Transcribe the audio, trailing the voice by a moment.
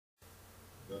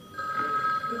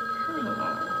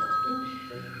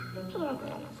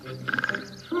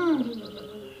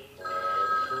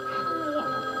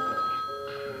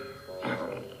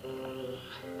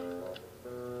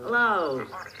Hello.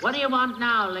 What do you want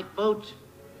now, Lickboot?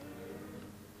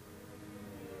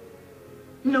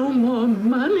 No more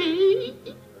money?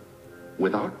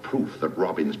 Without proof that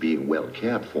Robyn's being well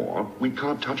cared for, we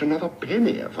can't touch another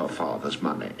penny of her father's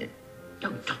money.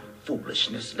 Don't talk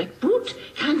foolishness, Lickboot.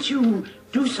 Can't you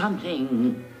do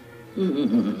something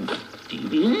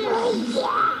devious?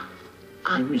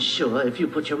 I'm sure if you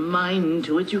put your mind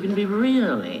to it, you can be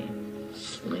really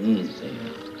sleazy.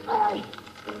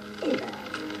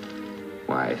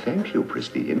 Why, thank you,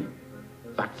 Pristine.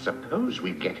 But suppose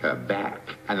we get her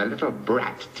back, and the little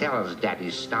brat tells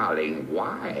Daddy Starling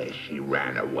why she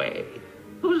ran away.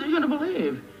 Who's he going to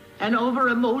believe? An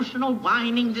over-emotional,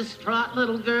 whining, distraught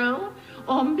little girl?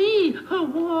 Or me, her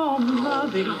warm,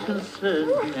 loving,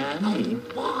 concerned nanny?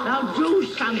 Now do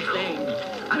something.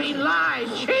 I mean, lie,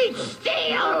 cheat,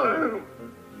 steal!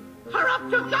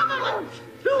 Corrupt your government!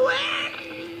 Do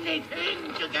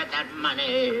anything to get that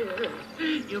money!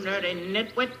 You nerdy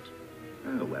nitwit!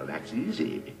 Oh, well, that's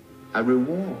easy. A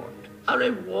reward. A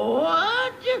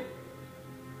reward?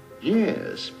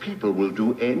 Yes, people will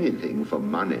do anything for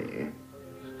money.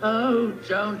 Oh,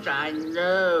 don't I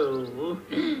know?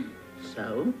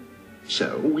 So?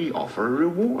 So we offer a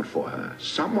reward for her.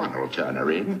 Someone will turn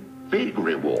her in. Big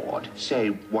reward.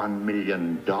 Say $1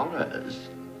 million.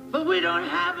 But we don't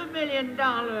have $1 million.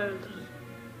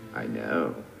 I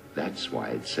know. That's why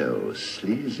it's so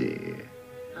sleazy.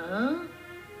 Huh?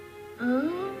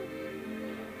 Oh?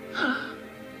 Oh.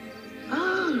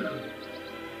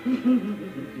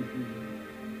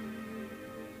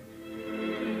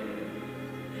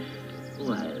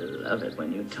 Oh, I love it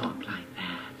when you talk like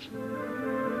that.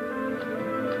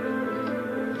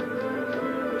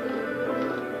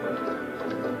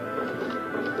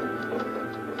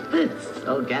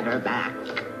 This'll get her back.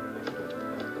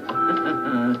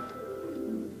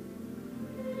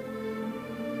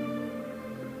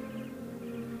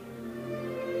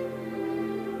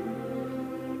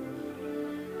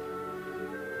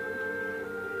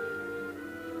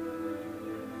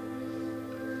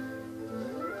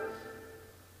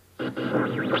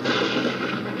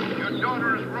 Your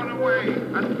daughter has run away,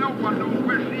 and no one knows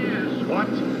where she is. What?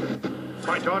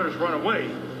 My daughter's run away.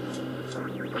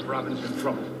 Robyn's in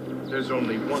trouble. There's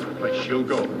only one place she'll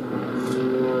go.